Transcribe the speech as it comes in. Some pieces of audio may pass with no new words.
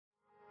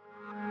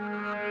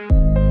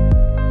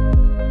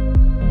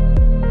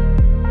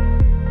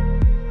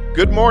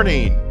Good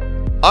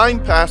morning.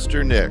 I'm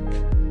Pastor Nick.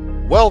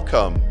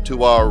 Welcome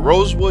to our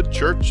Rosewood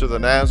Church of the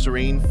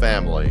Nazarene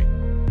family.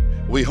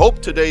 We hope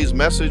today's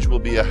message will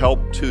be a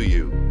help to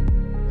you.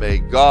 May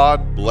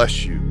God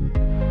bless you.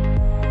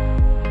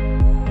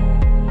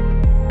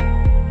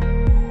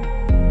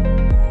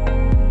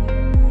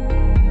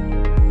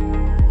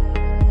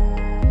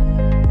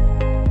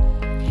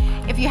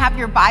 If you have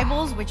your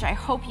Bibles, which I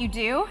hope you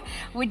do,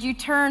 would you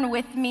turn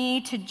with me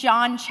to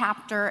John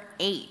chapter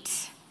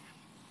 8?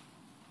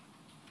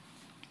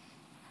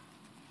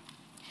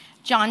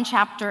 John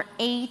chapter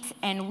 8,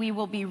 and we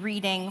will be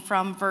reading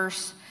from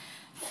verse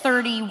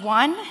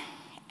 31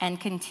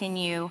 and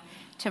continue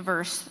to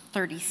verse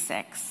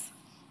 36.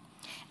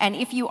 And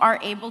if you are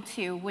able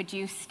to, would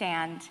you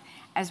stand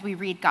as we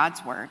read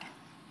God's word?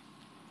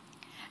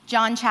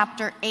 John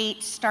chapter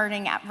 8,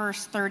 starting at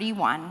verse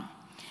 31.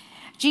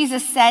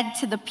 Jesus said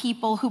to the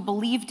people who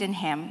believed in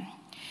him,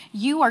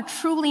 "You are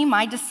truly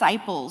my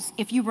disciples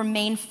if you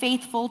remain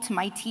faithful to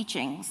my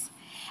teachings,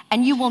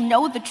 and you will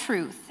know the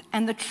truth,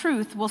 and the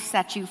truth will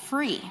set you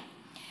free."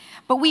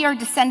 "But we are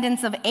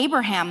descendants of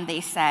Abraham," they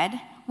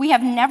said. "We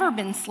have never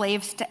been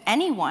slaves to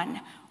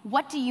anyone.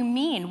 What do you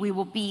mean we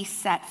will be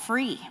set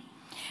free?"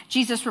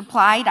 Jesus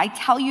replied, "I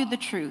tell you the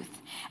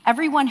truth.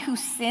 Everyone who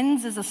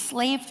sins is a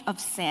slave of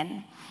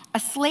sin. A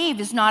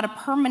slave is not a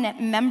permanent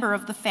member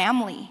of the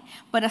family,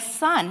 but a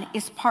son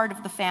is part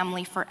of the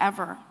family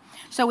forever.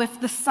 So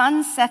if the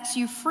Son sets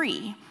you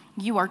free,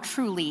 you are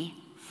truly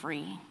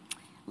free."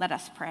 Let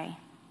us pray.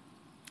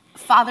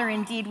 Father,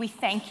 indeed, we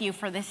thank you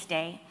for this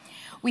day.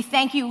 We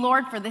thank you,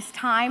 Lord, for this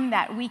time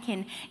that we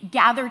can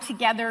gather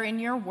together in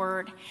your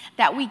word,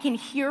 that we can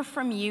hear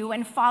from you.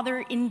 And Father,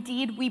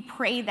 indeed, we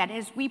pray that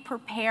as we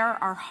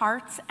prepare our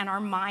hearts and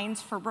our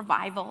minds for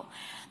revival,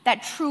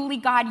 that truly,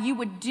 God, you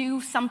would do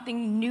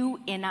something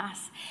new in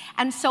us.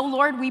 And so,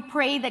 Lord, we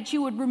pray that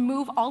you would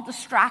remove all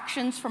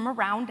distractions from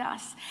around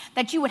us,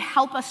 that you would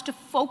help us to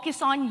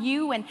focus on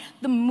you and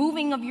the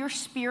moving of your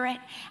Spirit.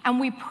 And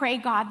we pray,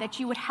 God, that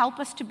you would help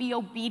us to be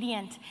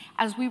obedient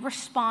as we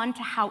respond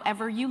to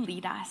however you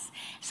lead us.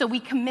 So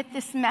we commit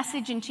this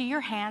message into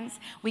your hands.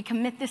 We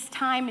commit this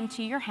time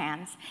into your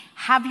hands.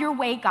 Have your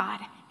way, God,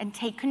 and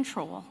take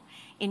control.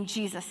 In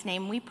Jesus'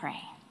 name we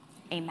pray.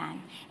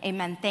 Amen.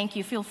 Amen. Thank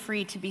you. Feel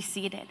free to be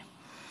seated.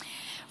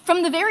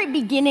 From the very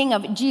beginning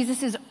of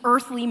Jesus'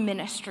 earthly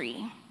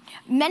ministry,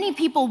 many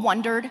people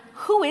wondered,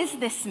 who is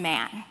this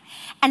man?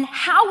 And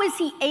how is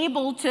he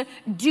able to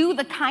do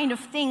the kind of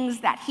things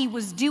that he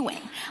was doing,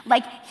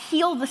 like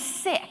heal the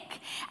sick,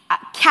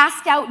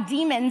 cast out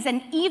demons,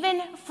 and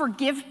even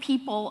forgive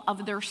people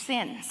of their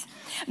sins?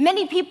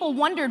 Many people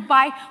wondered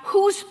by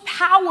whose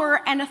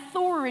power and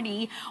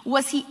authority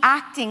was he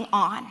acting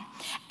on.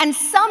 And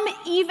some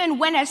even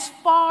went as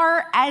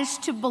far as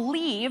to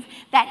believe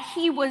that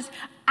he was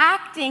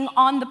acting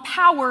on the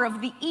power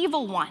of the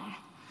evil one.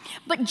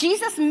 But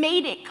Jesus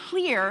made it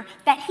clear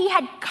that he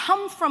had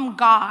come from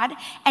God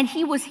and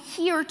he was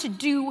here to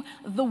do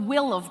the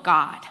will of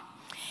God.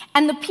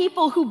 And the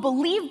people who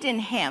believed in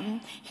him,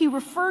 he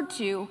referred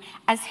to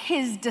as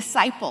his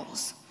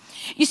disciples.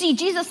 You see,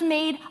 Jesus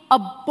made a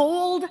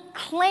bold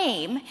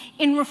claim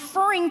in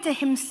referring to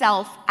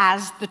himself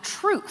as the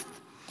truth.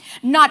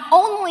 Not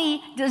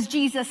only does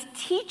Jesus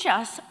teach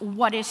us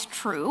what is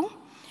true,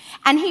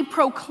 and he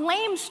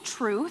proclaims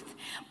truth,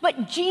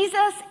 but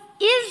Jesus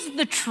is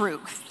the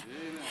truth.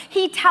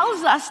 He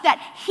tells us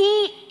that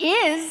he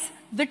is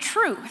the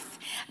truth,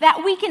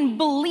 that we can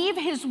believe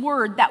his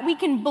word, that we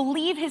can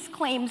believe his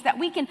claims, that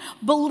we can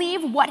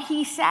believe what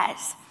he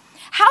says.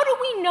 How do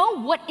we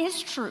know what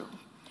is true?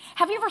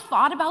 Have you ever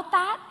thought about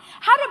that?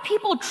 How do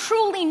people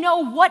truly know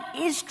what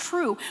is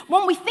true?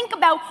 When we think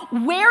about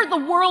where the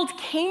world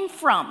came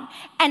from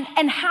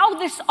and how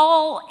this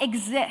all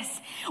exists,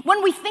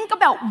 when we think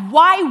about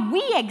why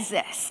we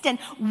exist and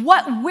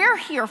what we're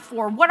here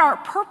for, what our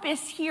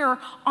purpose here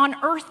on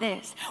earth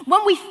is,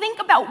 when we think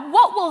about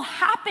what will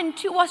happen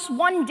to us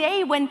one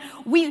day when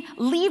we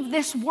leave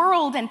this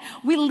world and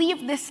we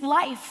leave this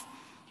life,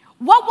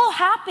 what will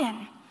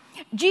happen?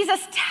 Jesus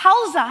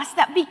tells us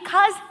that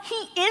because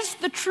he is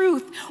the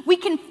truth, we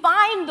can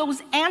find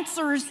those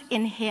answers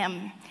in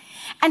him.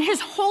 And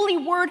his holy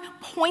word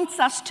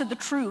points us to the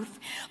truth.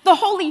 The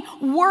holy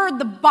word,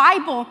 the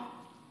Bible,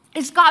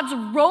 is God's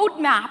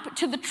roadmap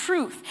to the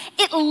truth.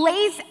 It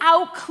lays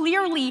out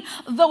clearly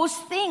those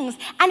things,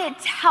 and it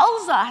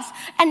tells us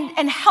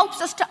and helps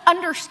us to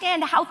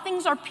understand how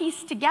things are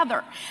pieced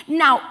together.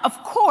 Now,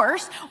 of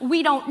course,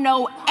 we don't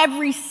know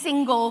every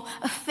single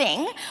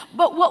thing,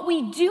 but what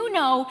we do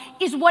know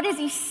is what is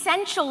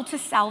essential to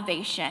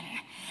salvation.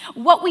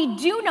 What we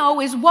do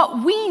know is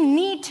what we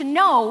need to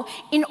know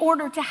in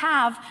order to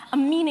have a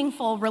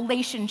meaningful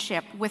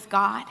relationship with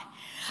God.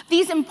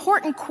 These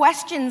important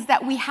questions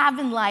that we have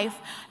in life,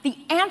 the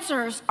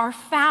answers are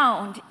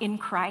found in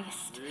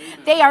Christ.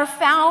 They are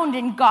found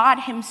in God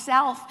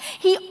himself.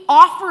 He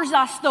offers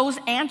us those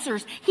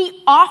answers.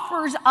 He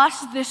offers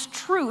us this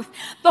truth.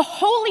 The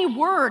Holy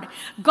Word,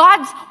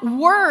 God's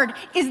Word,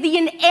 is the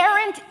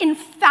inerrant,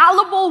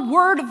 infallible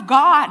Word of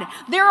God.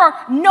 There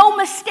are no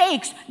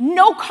mistakes,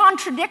 no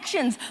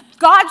contradictions.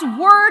 God's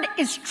Word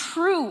is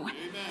true.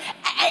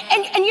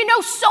 And you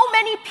know, so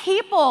many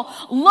people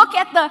look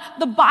at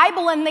the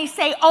Bible and they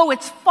say, oh,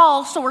 it's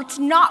false, or it's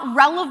not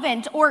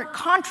relevant, or it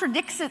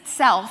contradicts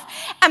itself.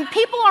 And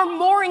people are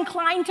more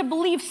inclined to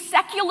believe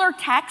secular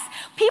texts.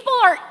 People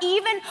are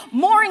even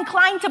more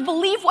inclined to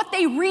believe what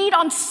they read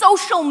on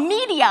social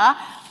media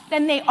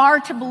than they are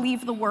to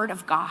believe the Word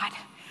of God.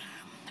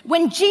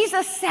 When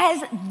Jesus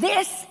says,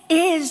 this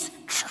is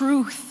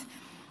truth.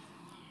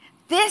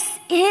 This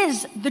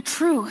is the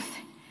truth.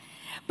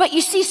 But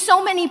you see,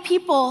 so many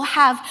people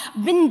have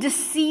been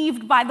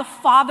deceived by the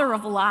father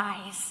of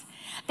lies.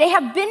 They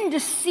have been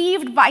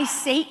deceived by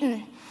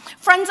Satan.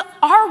 Friends,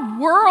 our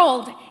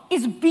world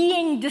is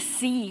being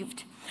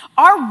deceived.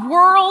 Our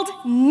world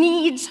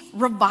needs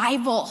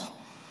revival.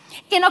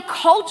 In a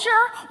culture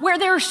where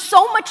there's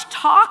so much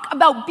talk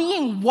about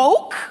being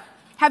woke,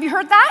 have you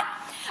heard that?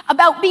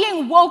 About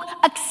being woke,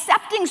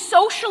 accepting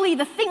socially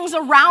the things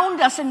around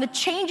us and the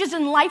changes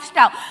in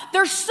lifestyle.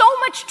 There's so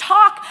much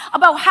talk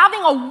about having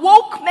a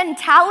woke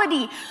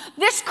mentality.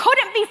 This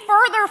couldn't be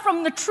further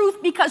from the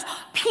truth, because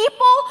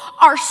people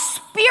are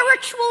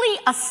spiritually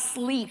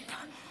asleep.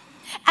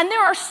 And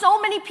there are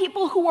so many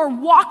people who are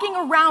walking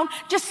around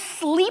just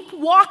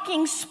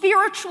sleepwalking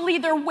spiritually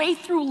their way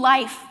through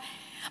life.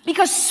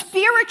 Because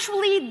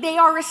spiritually, they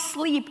are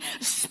asleep.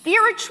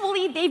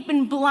 Spiritually, they've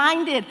been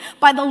blinded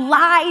by the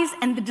lies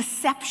and the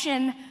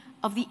deception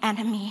of the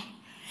enemy.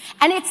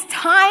 And it's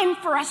time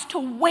for us to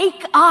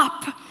wake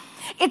up.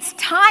 It's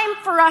time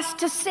for us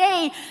to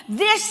say,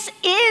 this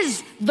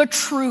is the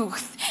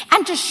truth,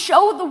 and to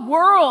show the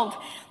world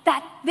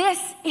that this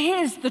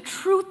is the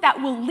truth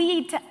that will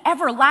lead to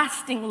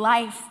everlasting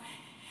life.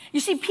 You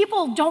see,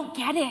 people don't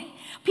get it.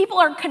 People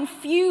are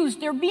confused.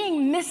 They're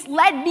being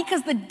misled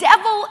because the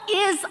devil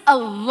is a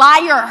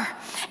liar.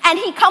 And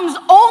he comes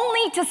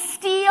only to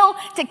steal,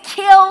 to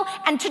kill,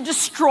 and to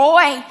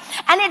destroy.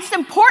 And it's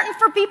important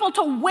for people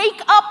to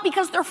wake up,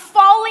 because they're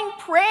falling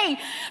prey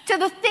to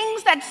the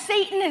things that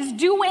Satan is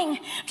doing,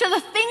 to the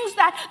things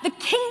that the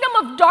kingdom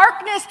of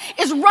darkness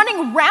is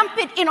running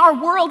rampant in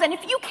our world. And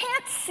if you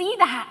can't see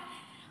that,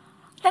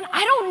 then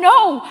I don't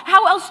know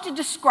how else to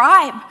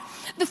describe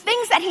the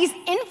things that he's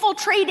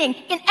infiltrating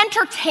in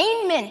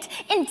entertainment,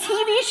 in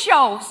TV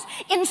shows,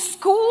 in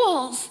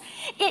schools,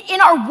 in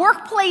our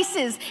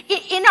workplaces,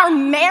 in our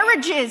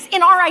marriages,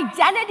 in our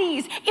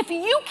identities. If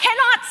you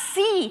cannot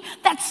see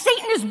that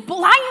Satan is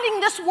blinding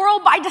this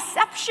world by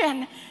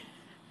deception,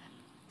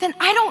 then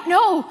I don't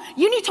know.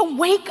 You need to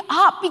wake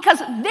up, because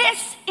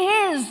this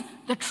is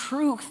the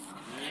truth.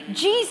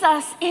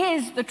 Jesus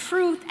is the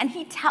truth, and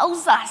he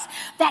tells us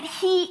that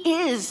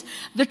he is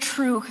the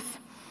truth.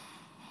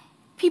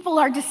 People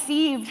are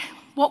deceived.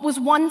 What was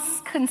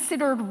once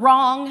considered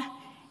wrong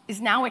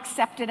is now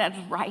accepted as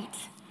right.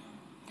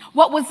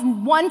 What was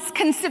once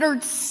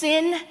considered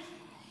sin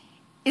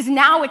is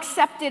now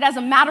accepted as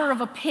a matter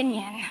of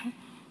opinion.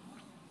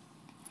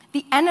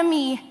 The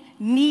enemy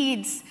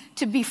needs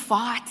to be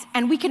fought,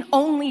 and we can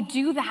only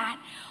do that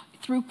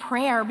through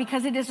prayer,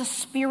 because it is a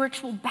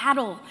spiritual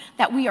battle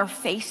that we are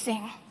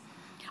facing.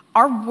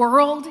 Our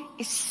world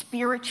is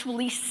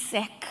spiritually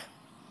sick.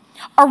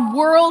 Our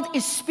world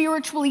is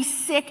spiritually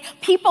sick.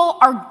 People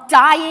are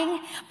dying.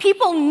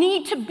 People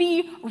need to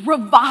be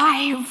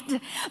revived.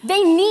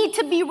 They need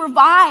to be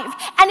revived.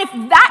 And if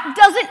that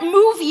doesn't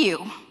move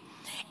you,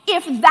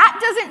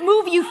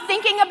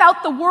 thinking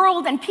about the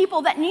world and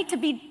people that need to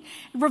be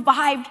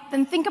revived,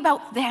 then think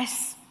about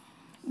this.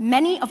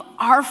 Many of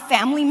our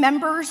family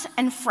members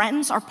and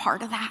friends are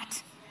part of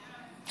that.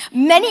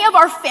 Many of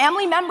our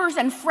family members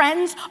and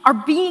friends are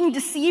being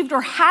deceived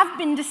or have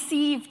been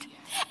deceived.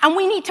 And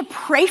we need to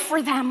pray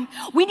for them.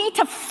 We need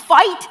to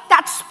fight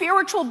that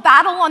spiritual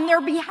battle on their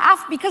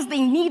behalf, because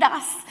they need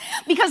us.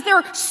 Because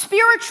they're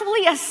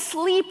spiritually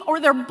asleep or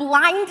they're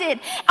blinded.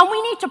 And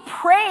we need to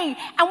pray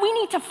and we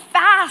need to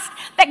fast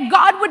that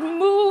God would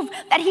move,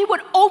 that he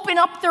would open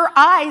up their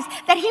eyes,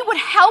 that he would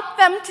help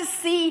them to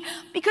see.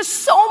 Because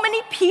so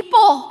many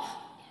people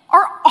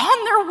are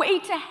on their way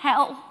to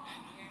hell.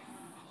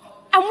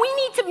 And we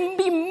need to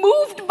be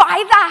moved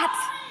by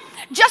that.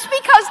 Just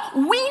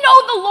because we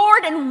know the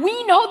Lord and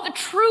we know the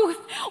truth,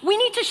 we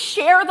need to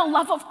share the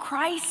love of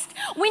Christ.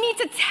 We need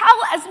to tell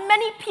as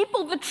many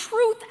people the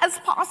truth as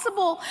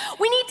possible.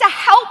 We need to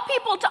help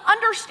people to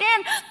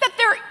understand that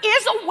there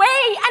is a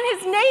way, and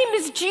his name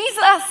is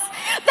Jesus.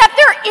 That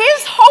there is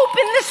hope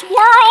in this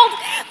world.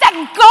 That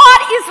God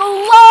is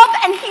love,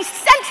 and he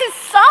sent his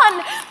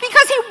son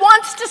because he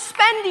wants to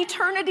spend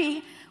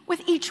eternity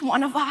with each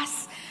one of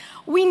us.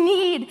 We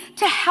need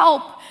to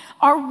help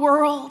our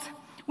world.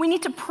 We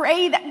need to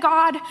pray that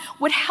God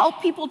would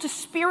help people to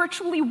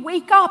spiritually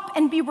wake up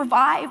and be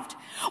revived.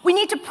 We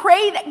need to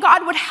pray that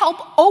God would help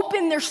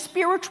open their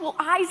spiritual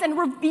eyes and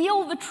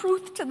reveal the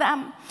truth to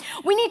them.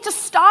 We need to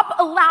stop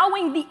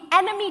allowing the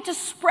enemy to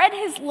spread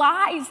his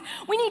lies.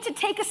 We need to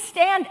take a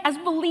stand as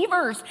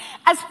believers,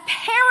 as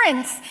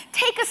parents.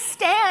 Take a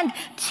stand.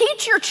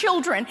 Teach your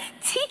children,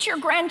 teach your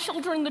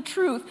grandchildren the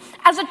truth.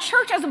 As a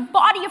church, as a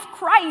body of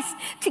Christ,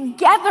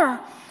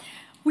 together,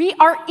 we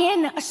are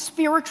in a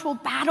spiritual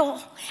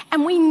battle,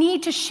 and we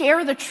need to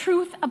share the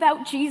truth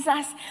about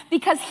Jesus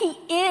because he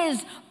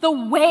is the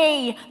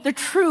way, the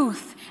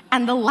truth,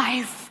 and the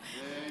life.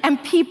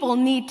 And people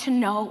need to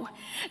know.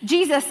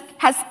 Jesus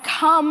has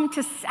come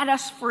to set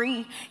us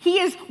free. He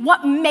is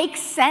what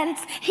makes sense.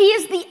 He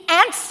is the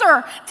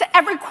answer to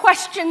every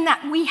question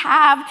that we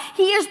have.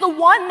 He is the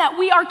one that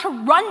we are to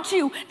run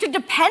to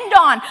depend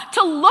on,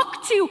 to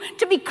look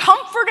to be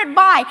comforted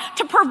by,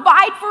 to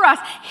provide for us.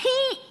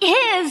 He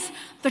is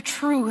the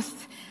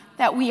truth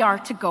that we are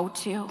to go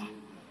to.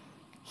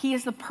 He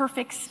is the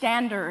perfect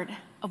standard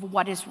of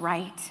what is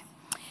right.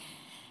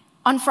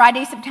 On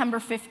Friday, September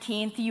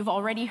 15th, you've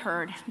already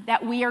heard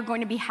that we are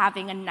going to be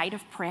having a night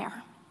of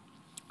prayer.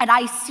 And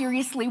I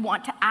seriously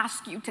want to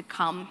ask you to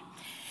come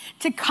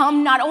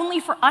not only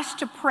for us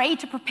to pray,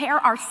 to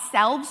prepare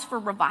ourselves for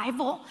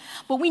revival,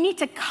 but we need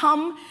to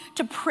come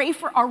to pray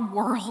for our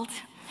world.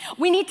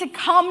 We need to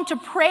come to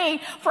pray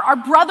for our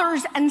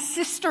brothers and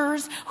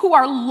sisters who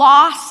are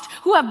lost,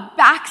 who have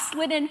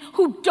backslidden,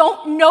 who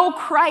don't know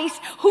Christ,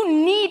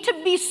 who need to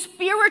be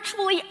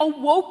spiritually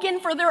awoken,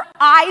 for their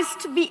eyes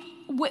to be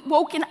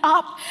woken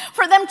up,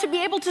 for them to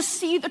be able to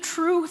see the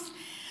truth.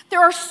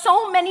 There are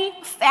so many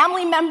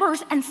family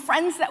members and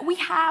friends that we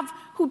have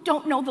who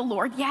don't know the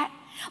Lord yet.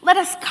 Let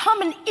us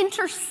come and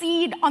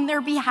intercede on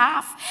their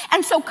behalf.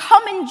 And so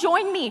come and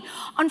join me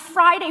on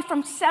Friday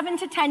from 7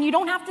 to 10. You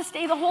don't have to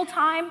stay the whole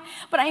time,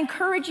 but I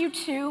encourage you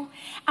to.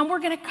 And we're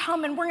going to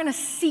come and we're going to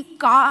seek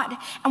God,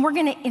 and we're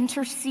going to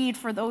intercede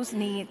for those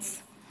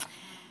needs.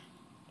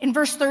 In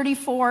verse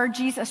 34,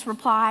 Jesus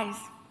replies,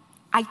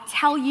 I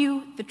tell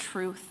you the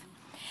truth.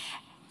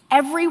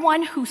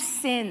 Everyone who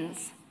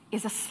sins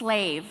is a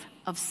slave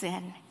of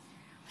sin.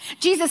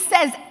 Jesus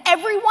says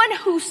everyone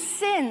who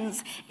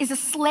sins is a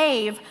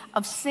slave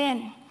of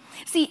sin.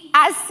 See,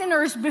 as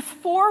sinners,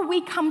 before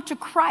we come to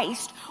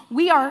Christ,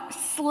 we are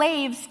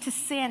slaves to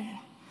sin.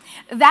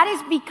 That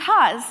is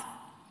because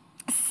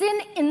sin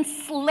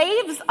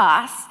enslaves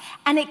us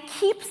and it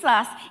keeps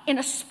us in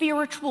a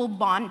spiritual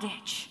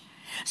bondage.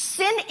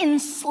 Sin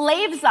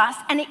enslaves us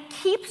and it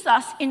keeps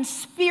us in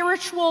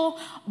spiritual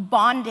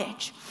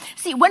bondage.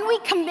 See, when we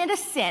commit a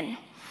sin,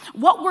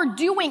 what we're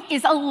doing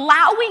is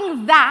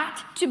allowing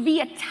that to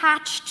be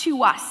attached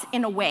to us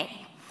in a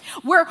way.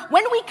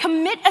 When we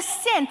commit a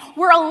sin,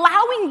 we're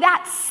allowing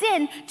that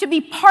sin to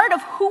be part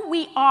of who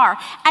we are.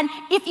 And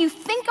if you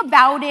think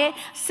about it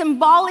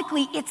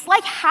symbolically, it's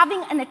like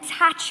having an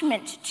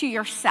attachment to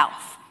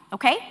yourself.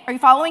 Okay? Are you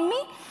following me?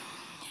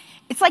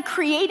 It's like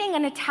creating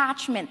an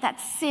attachment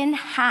that sin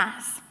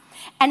has.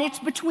 And it's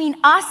between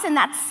us and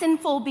that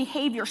sinful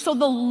behavior. So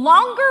the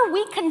longer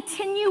we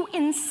continue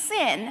in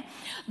sin,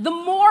 the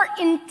more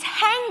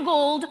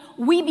entangled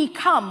we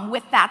become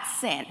with that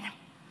sin.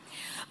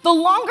 The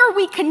longer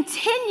we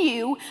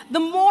continue, the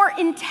more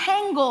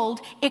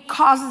entangled it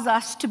causes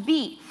us to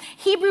be.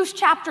 Hebrews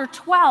chapter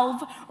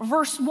 12,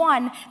 verse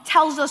 1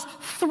 tells us,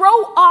 throw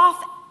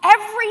off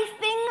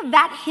everything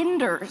that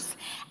hinders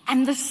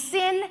and the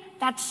sin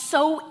that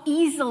so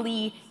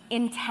easily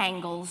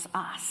entangles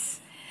us.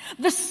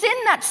 The sin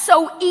that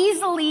so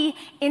easily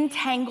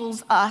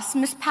entangles us.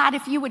 Miss Pat,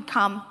 if you would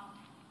come.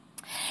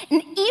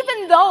 And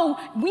even though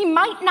we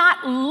might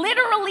not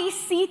literally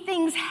see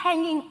things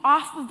hanging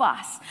off of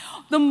us,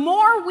 the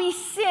more we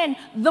sin,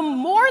 the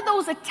more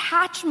those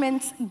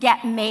attachments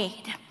get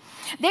made.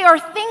 They are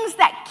things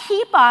that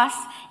keep us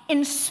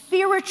in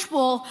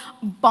spiritual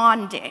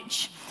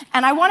bondage.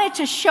 And I wanted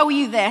to show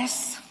you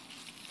this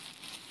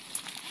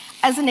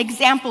as an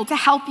example to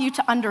help you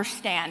to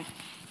understand.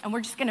 And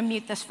we're just going to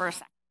mute this for a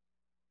second.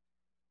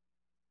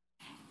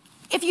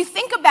 If you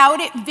think about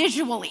it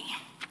visually,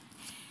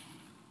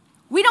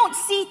 we don't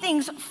see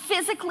things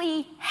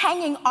physically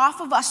hanging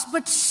off of us,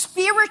 but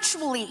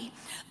spiritually,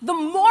 the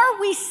more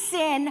we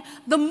sin,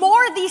 the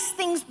more these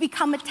things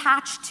become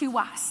attached to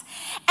us.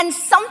 And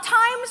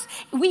sometimes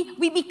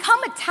we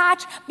become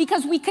attached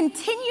because we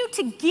continue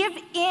to give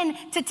in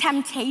to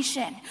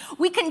temptation.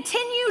 We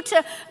continue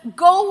to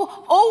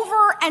go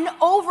over and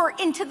over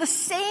into the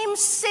same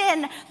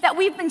sin that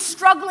we've been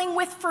struggling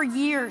with for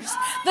years.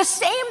 The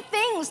same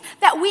things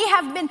that we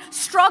have been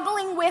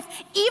struggling with,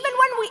 even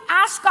when we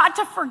ask God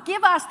to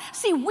forgive us.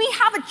 See, we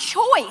have a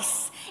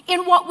choice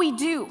in what we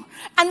do.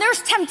 And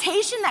there's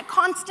temptation that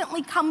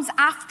constantly comes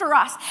after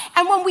us.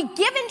 And when we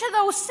give into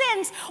those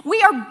sins,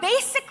 we are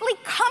basically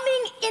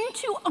coming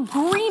into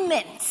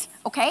agreement,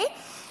 okay?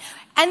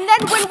 And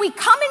then when we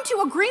come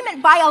into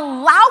agreement by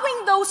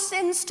allowing those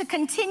sins to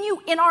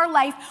continue in our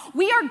life,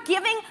 we are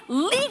giving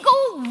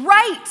legal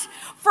right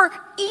for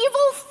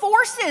evil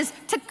forces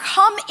to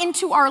come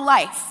into our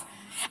life.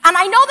 And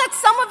I know that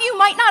some of you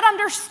might not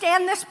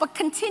understand this, but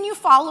continue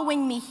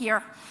following me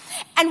here.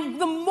 And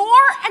the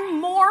more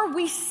and more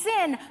we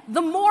sin,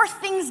 the more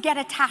things get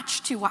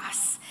attached to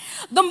us.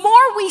 The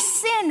more we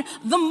sin,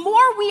 the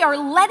more we are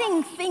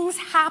letting things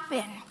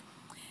happen.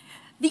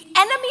 The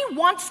enemy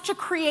wants to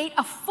create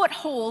a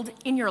foothold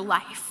in your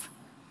life.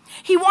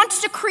 He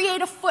wants to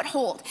create a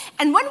foothold.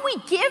 And when we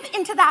give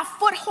into that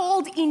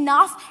foothold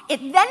enough, it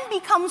then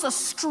becomes a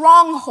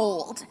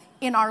stronghold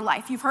in our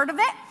life. You've heard of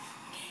it?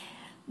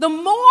 The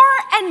more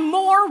and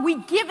more we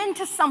give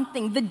into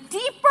something, the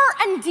deeper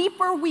and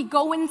deeper we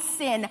go in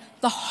sin,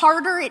 the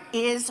harder it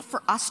is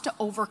for us to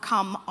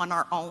overcome on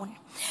our own.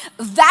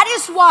 That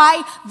is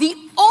why the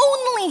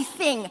only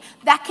thing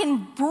that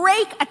can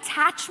break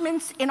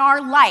attachments in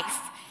our life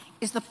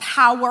is the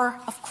power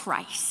of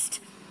Christ.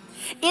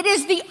 It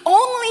is the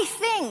only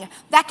thing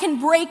that can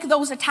break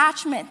those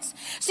attachments.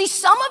 See,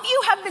 some of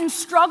you have been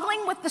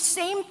struggling with the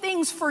same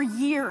things for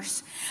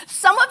years.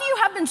 Some of you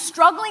have been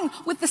struggling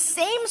with the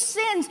same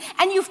sins,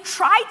 and you've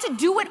tried to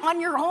do it on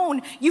your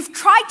own. You've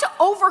tried to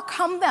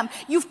overcome them.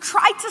 You've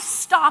tried to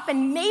stop,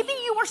 and maybe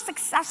you were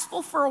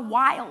successful for a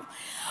while.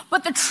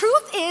 But the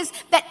truth is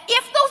that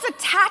if those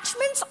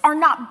attachments are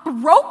not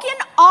broken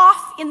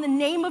off in the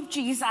name of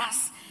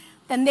Jesus,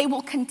 then they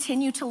will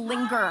continue to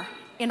linger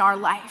in our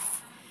life.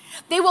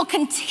 They will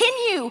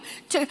continue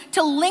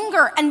to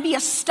linger and be a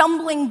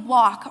stumbling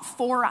block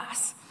for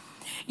us.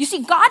 You see,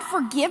 God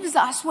forgives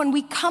us when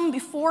we come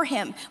before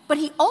him, but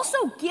he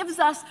also gives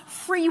us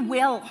free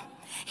will.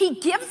 He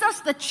gives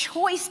us the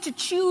choice to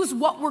choose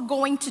what we're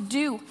going to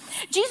do.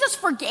 Jesus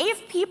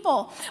forgave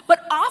people, but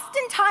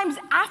oftentimes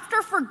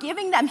after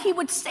forgiving them, he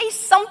would say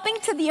something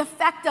to the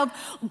effect of,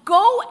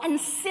 "Go and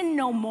sin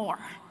no more."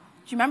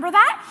 Do you remember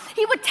that?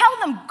 He would tell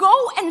them,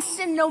 "Go and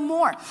sin no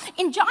more."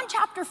 In John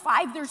chapter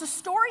 5, there's a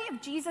story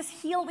of Jesus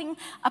healing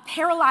a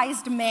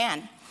paralyzed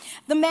man,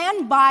 the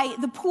man by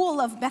the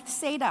pool of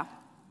Bethsaida.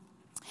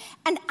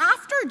 And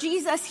after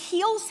Jesus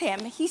heals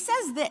him, he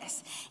says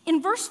this. In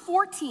verse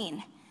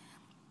 14,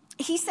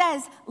 he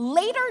says,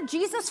 "Later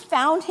Jesus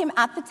found him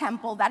at the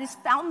temple," that is,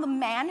 found the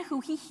man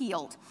who he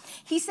healed.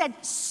 He said,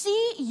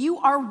 "See, you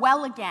are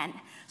well again.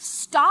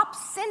 Stop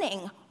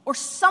sinning, or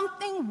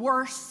something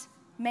worse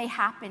may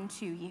happen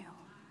to you."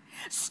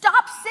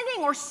 Stop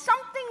sinning, or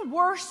something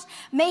worse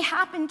may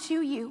happen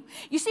to you.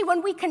 You see,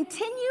 when we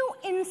continue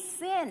in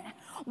sin,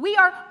 we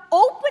are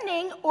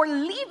opening or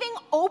leaving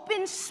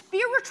open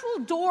spiritual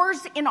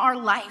doors in our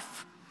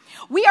life.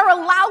 We are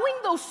allowing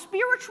those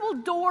spiritual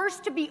doors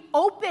to be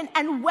open,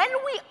 and when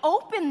we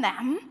open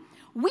them,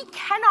 we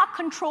cannot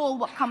control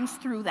what comes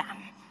through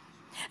them.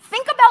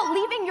 Think about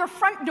leaving your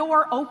front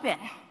door open.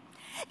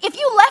 If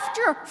you left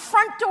your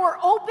front door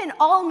open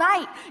all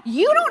night,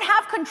 you don't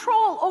have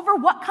control over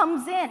what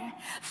comes in.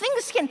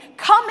 Things can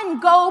come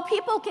and go.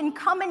 People can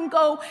come and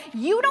go.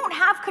 You don't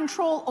have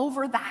control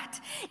over that.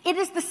 It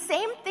is the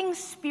same thing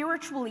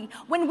spiritually.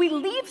 When we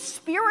leave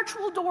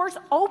spiritual doors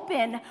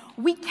open,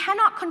 we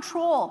cannot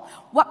control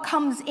what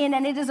comes in,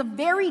 and it is a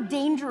very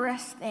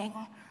dangerous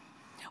thing.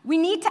 We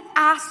need to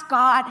ask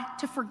God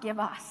to forgive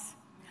us.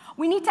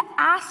 We need to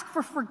ask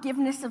for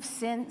forgiveness of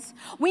sins.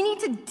 We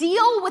need to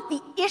deal with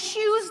the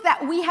issues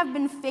that we have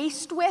been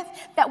faced with,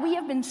 that we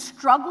have been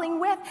struggling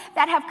with,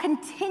 that have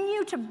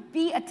continued to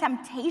be a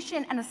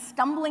temptation and a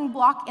stumbling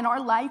block in our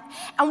life.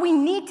 And we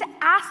need to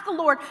ask the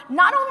Lord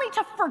not only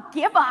to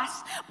forgive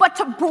us, but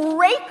to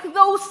break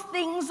those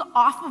things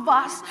off of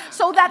us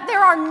so that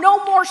there are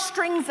no more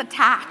strings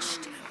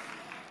attached.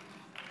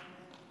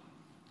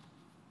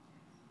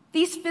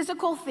 These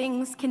physical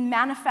things can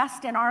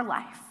manifest in our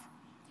life.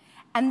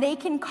 And they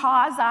can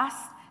cause us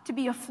to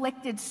be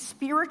afflicted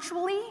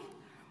spiritually,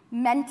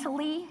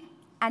 mentally,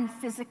 and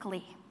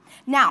physically.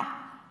 Now,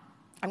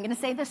 I'm going to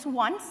say this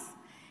once,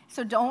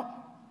 so don't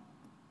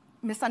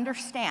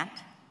misunderstand.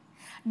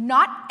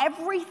 Not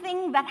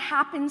everything that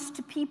happens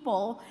to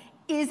people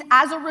is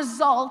as a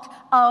result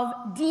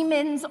of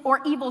demons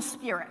or evil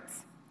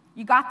spirits.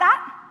 You got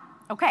that?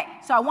 Okay,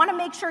 so I want to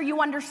make sure you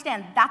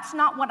understand that's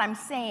not what I'm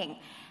saying.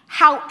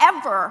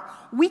 However,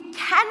 we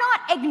cannot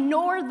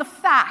ignore the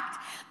fact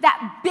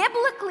that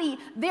biblically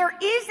there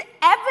is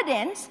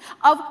evidence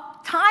of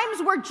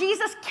times where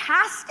Jesus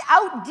cast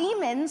out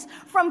demons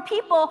from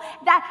people,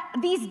 that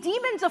these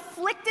demons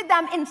afflicted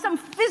them in some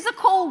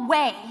physical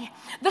way.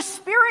 The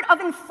spirit of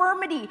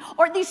infirmity,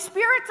 or these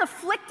spirits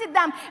afflicted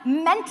them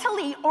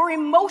mentally or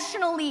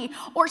emotionally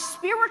or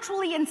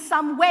spiritually in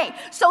some way.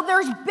 So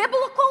there's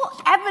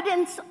biblical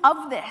evidence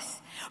of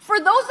this. For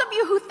those of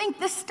you who think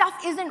this stuff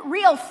isn't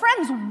real,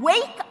 friends,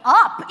 wake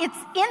up. It's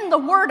in the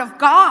Word of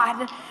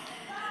God.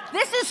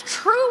 This is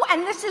true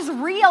and this is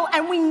real,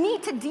 and we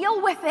need to deal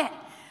with it.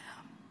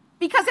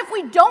 Because if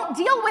we don't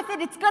deal with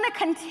it, it's going to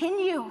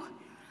continue.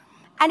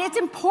 And it's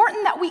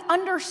important that we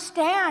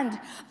understand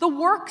the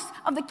works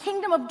of the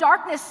kingdom of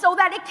darkness so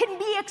that it can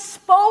be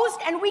exposed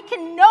and we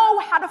can know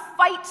how to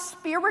fight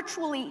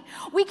spiritually.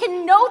 We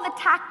can know the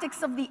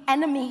tactics of the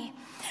enemy.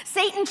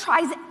 Satan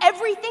tries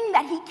everything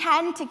that he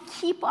can to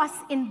keep us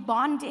in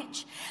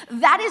bondage.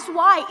 That is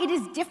why it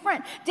is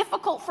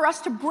difficult for us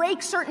to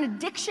break certain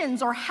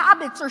addictions or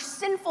habits or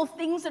sinful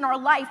things in our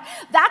life.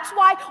 That's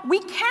why we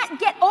can't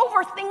get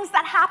over things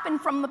that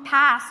happened from the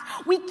past.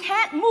 We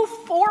can't move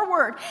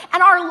forward,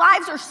 and our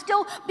lives are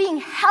still being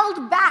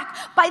held back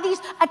by these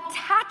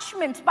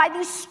attachments, by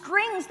these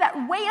strings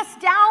that weigh us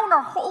down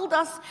or hold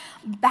us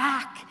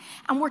back.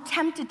 And we're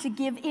tempted to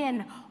give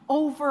in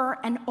over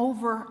and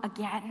over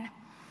again.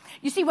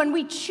 You see, when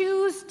we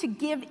choose to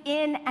give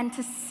in and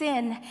to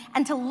sin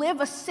and to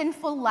live a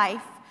sinful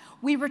life,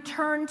 we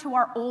return to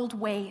our old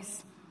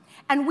ways.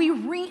 And we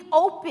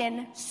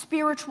reopen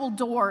spiritual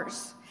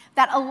doors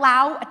that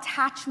allow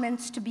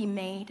attachments to be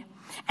made.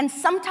 And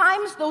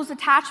sometimes those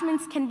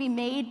attachments can be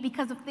made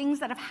because of things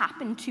that have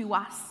happened to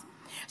us.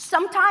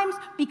 Sometimes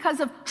because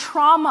of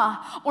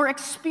trauma or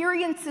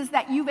experiences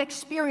that you've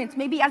experienced,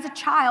 maybe as a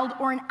child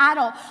or an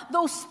adult,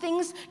 those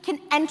things can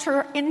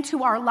enter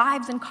into our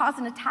lives and cause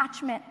an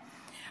attachment.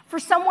 For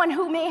someone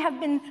who may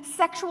have been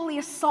sexually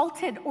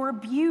assaulted or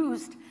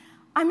abused,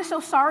 I'm so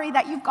sorry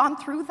that you've gone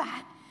through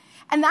that.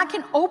 And that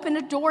can open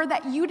a door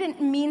that you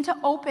didn't mean to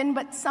open,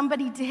 but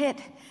somebody did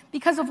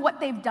because of what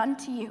they've done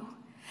to you.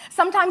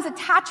 Sometimes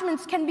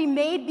attachments can be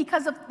made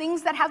because of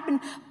things that have been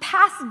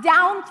passed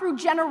down through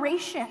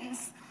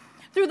generations,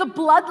 through the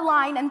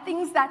bloodline, and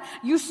things that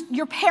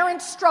your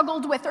parents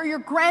struggled with or your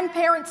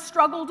grandparents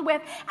struggled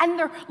with, and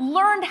their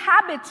learned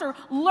habits or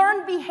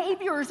learned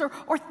behaviors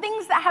or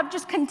things that have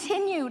just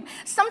continued.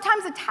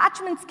 Sometimes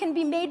attachments can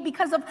be made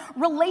because of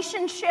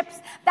relationships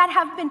that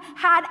have been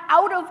had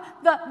out of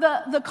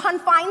the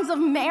confines of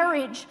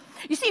marriage.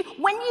 You see,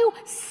 when you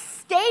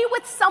stay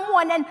with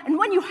someone and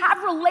when you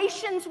have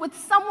relations with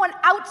someone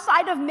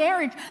outside of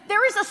marriage,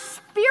 there is a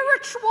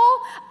spiritual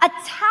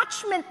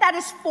attachment that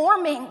is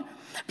forming.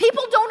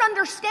 People don't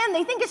understand.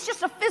 They think it's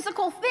just a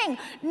physical thing.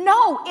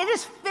 No, it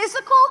is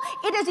physical,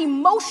 it is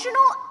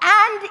emotional,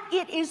 and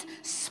it is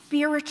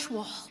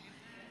spiritual.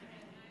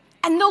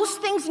 And those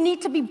things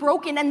need to be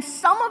broken. And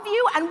some of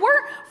you, and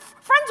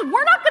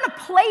we're not going to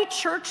play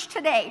church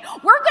today.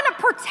 We're going to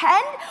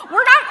pretend.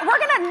 We're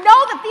going to know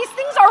that these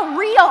things are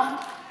real.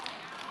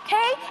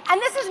 Okay? And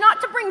this is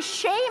not to bring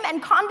shame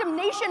and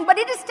condemnation, but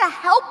it is to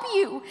help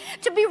you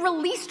to be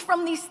released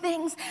from these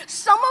things.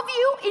 Some of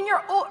you in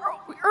your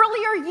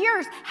earlier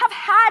years have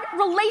had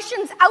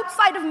relations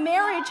outside of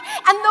marriage,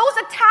 and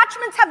those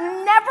attachments have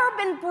never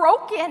been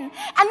broken,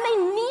 and they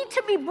need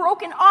to be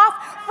broken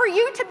off for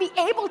you to be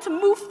able to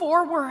move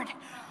forward.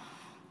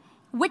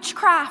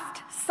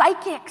 Witchcraft,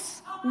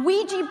 psychics,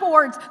 Ouija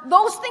boards,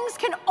 those things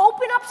can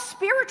open up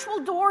spiritual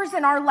doors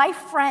in our life,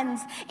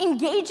 friends.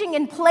 Engaging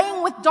and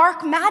playing with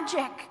dark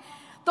magic.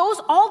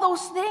 All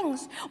those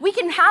things. We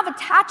can have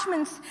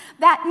attachments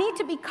that need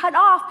to be cut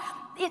off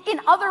in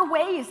other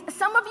ways.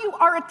 Some of you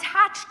are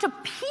attached to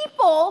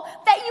people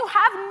that you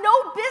have no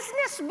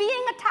business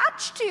being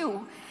attached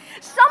to.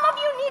 Some of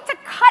you need to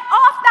cut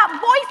off that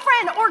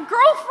boyfriend or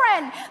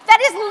girlfriend that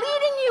is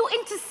leading you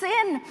into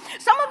sin.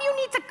 Some of you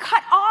need to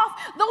cut off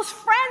those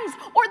friends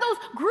or those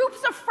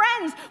groups of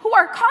friends who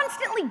are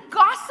constantly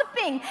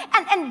gossiping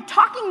and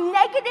talking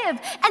negative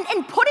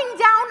and putting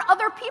down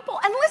other people.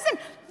 And listen,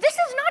 this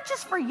is not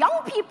just for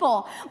young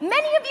people.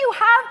 Many of you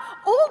have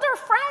older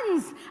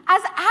friends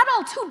as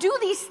adults who do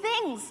these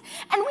things.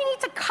 And we need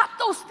to cut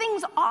those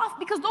things off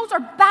because those are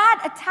bad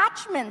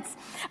attachments.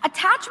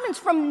 Attachments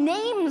from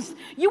names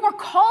you were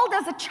called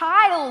as a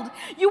child.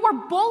 You were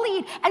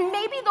bullied, and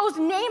maybe those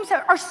names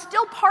are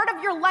still part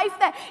of your life,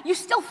 that you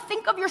still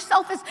think of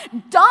yourself as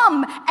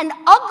dumb and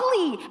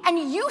ugly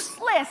and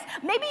useless.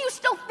 Maybe you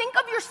still think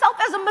of yourself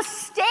as a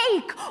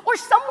mistake or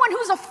someone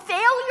who's a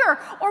failure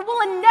or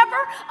will never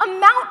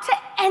amount to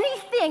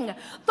anything.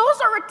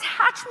 Those are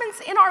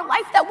attachments in our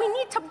life that we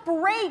need to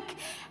break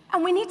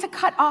and we need to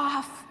cut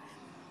off.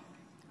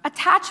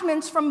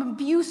 Attachments from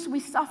abuse we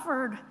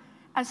suffered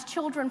as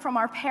children from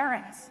our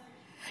parents.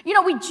 You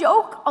know, we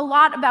joke a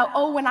lot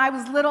about, when I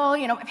was little,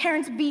 my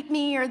parents beat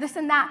me or this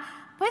and that.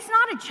 But it's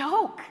not a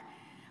joke.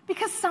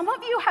 Because some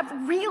of you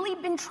have really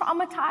been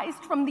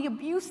traumatized from the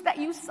abuse that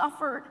you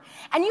suffered.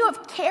 And you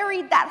have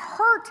carried that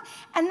hurt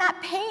and that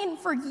pain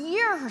for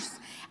years.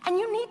 And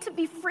you need to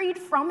be freed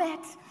from it.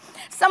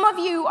 Some of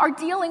you are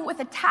dealing with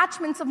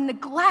attachments of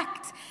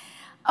neglect,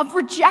 of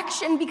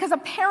rejection because a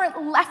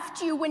parent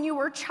left you when you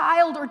were a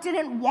child or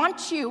didn't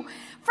want you.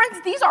 Friends,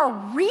 these are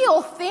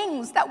real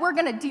things that we're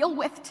going to deal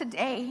with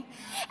today.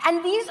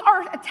 And these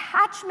are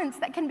attachments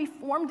that can be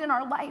formed in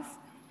our life.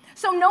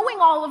 So knowing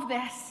all of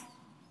this,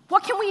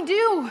 what can we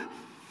do?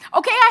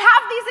 Okay, I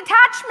have these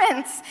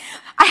attachments.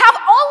 I have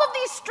all of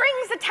these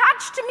strings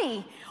attached to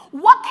me.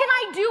 What can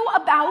I do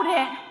about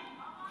it?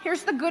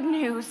 Here's the good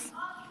news.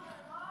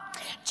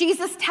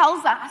 Jesus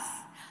tells us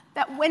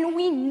that when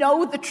we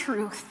know the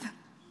truth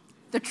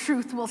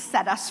will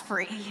set us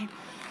free.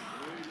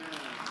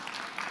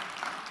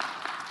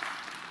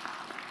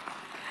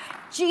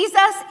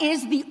 Jesus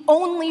is the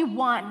only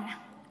one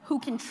who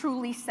can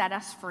truly set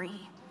us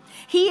free.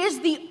 He is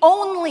the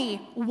only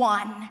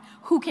one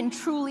who can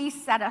truly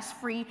set us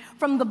free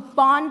from the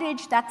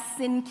bondage that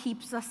sin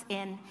keeps us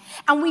in.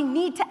 And we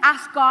need to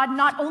ask God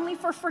not only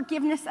for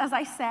forgiveness, as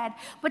I said,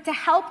 but to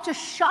help to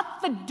shut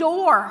the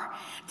door,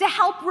 to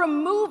help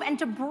remove and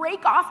to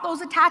break off those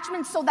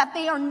attachments so that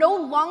they are no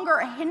longer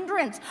a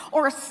hindrance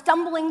or a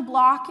stumbling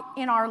block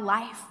in our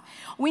life.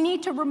 We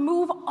need to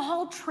remove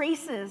all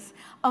traces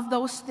of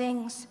those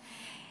things.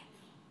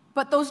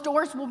 But those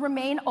doors will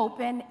remain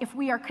open if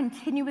we are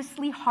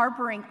continuously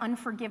harboring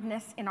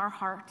unforgiveness in our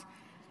heart,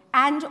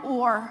 and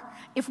or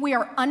if we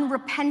are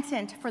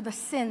unrepentant for the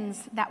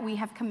sins that we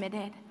have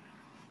committed.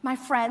 My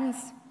friends,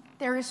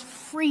 there is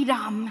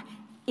freedom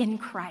in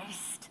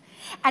Christ.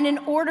 And in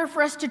order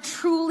for us to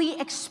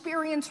truly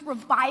experience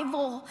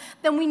revival,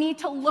 then we need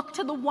to look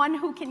to the one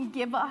who can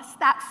give us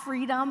that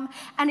freedom.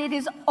 And it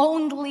is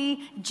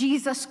only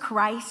Jesus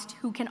Christ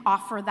who can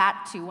offer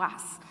that to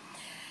us.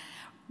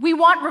 We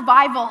want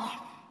revival.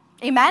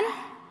 Amen?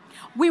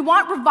 We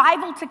want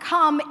revival to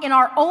come in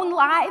our own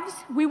lives.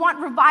 We want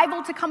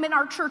revival to come in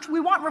our church. We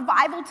want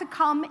revival to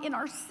come in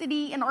our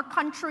city, in our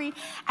country,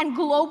 and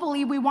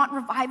globally we want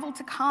revival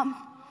to come.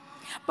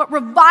 But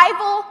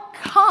revival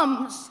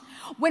comes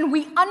when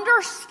we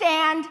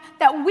understand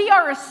that we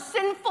are a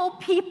sinful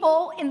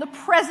people in the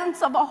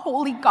presence of a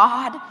holy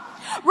God.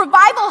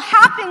 Revival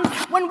happens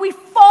when we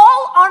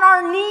fall on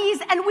our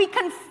knees and we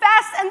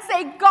confess and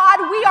say,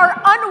 God, we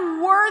are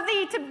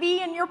unworthy to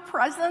be in your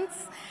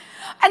presence.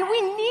 And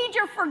we need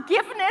your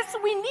forgiveness,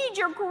 we need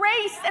your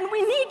grace, and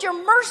we need your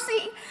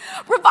mercy.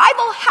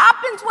 Revival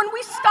happens when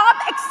we stop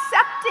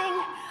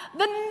accepting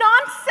the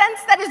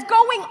nonsense that is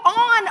going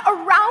on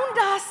around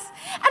us.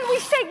 And we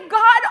say,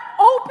 God,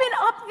 open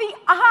up the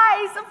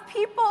eyes of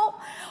people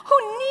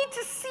who need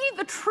to see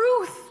the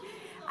truth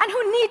and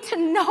who need to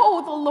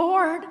know the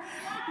Lord.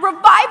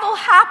 Revival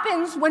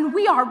happens when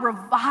we are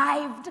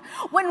revived,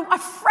 when a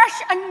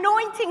fresh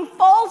anointing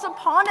falls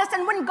upon us,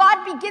 and when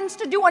God begins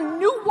to do a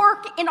new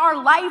work in our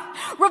life.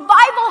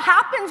 Revival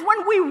happens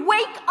when we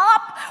wake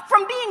up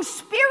from being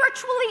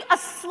spiritually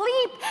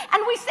asleep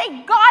and we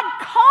say, God,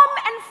 come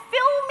and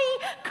fill me,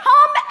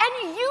 come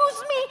and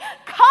use me,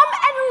 come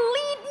and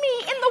lead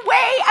me in the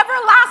way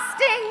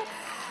everlasting.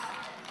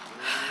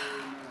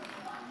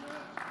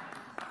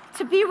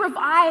 To be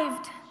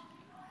revived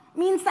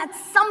means that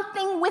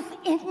something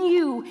within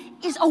you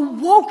is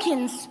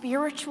awoken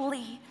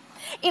spiritually.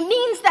 It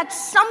means that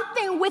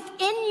something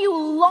within you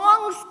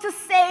longs to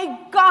say,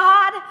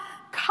 God,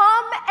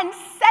 come and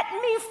set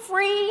me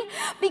free,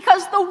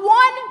 because the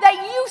one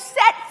that you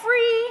set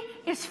free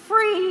is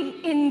free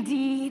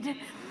indeed.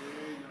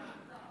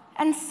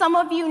 And some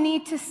of you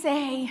need to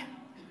say,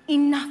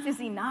 enough is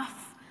enough.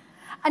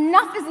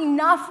 Enough is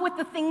enough with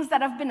the things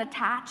that have been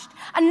attached.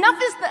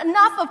 Enough is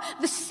enough of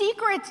the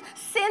secret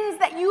sins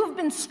that you've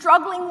been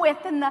struggling with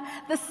and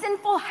the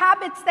sinful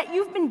habits that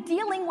you've been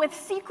dealing with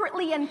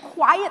secretly and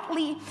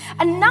quietly.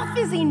 Enough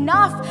is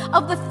enough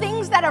of the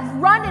things that have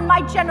run in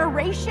my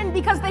generation,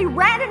 because they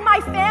ran in my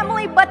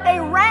family, but they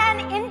ran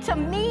into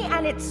me,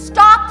 and it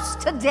stops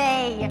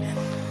today.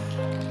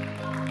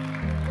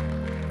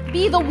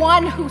 Be the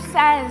one who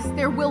says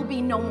there will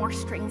be no more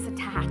strings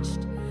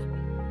attached.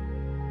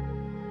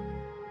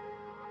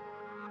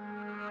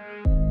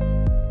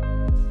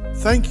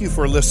 Thank you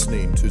for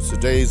listening to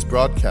today's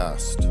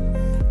broadcast.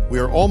 We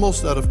are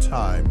almost out of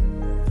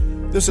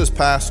time. This is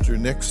Pastor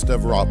Nick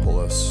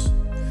Stavropoulos.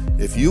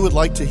 If you would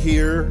like to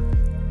hear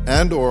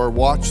and or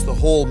watch the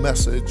whole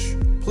message,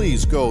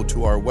 please go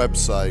to our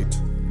website,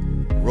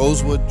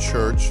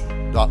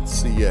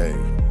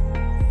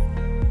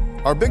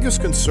 rosewoodchurch.ca. Our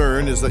biggest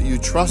concern is that you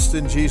trust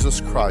in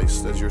Jesus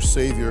Christ as your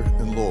Savior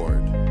and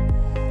Lord.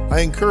 I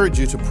encourage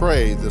you to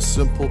pray this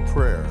simple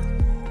prayer.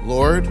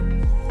 Lord,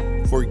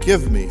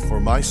 forgive me for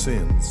my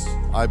sins.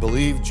 I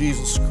believe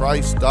Jesus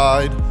Christ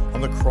died on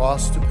the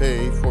cross to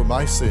pay for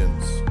my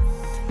sins.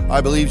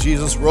 I believe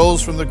Jesus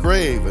rose from the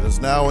grave and is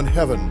now in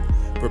heaven,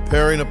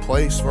 preparing a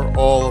place for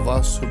all of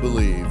us who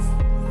believe.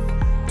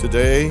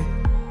 Today,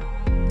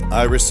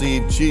 I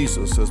receive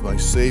Jesus as my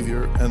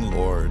Savior and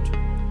Lord.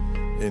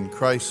 In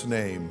Christ's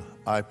name,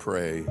 I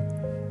pray.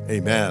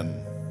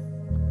 Amen.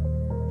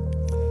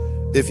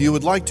 If you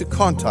would like to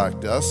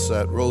contact us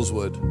at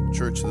Rosewood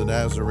Church of the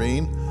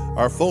Nazarene,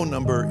 our phone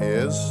number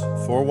is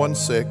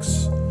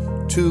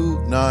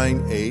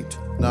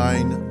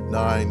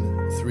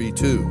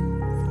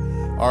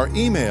 416-298-9932. Our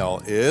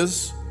email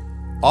is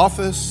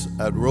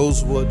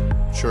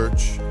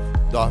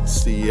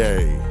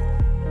office@rosewoodchurch.ca.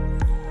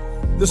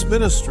 This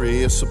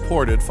ministry is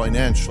supported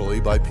financially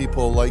by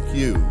people like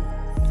you.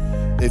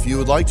 If you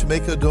would like to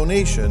make a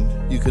donation,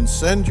 you can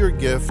send your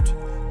gift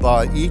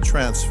by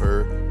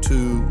e-transfer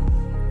to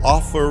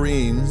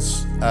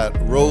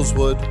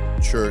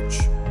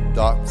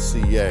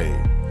offerings@rosewoodchurch.ca.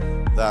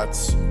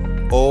 That's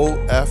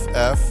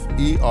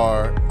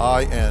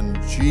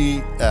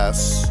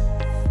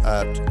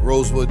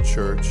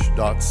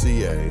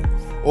OFFERINGS@rosewoodchurch.ca.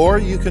 Or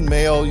you can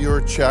mail your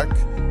check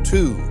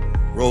to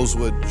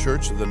Rosewood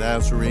Church of the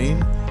Nazarene,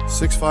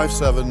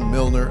 657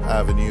 Milner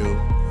Avenue,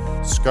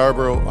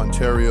 Scarborough,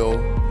 Ontario.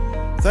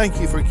 Thank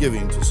you for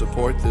giving to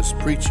support this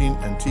preaching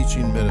and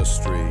teaching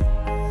ministry.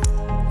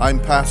 I'm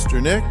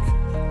Pastor Nick,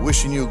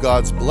 wishing you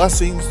God's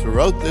blessings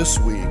throughout this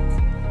week.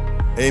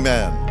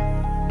 Amen.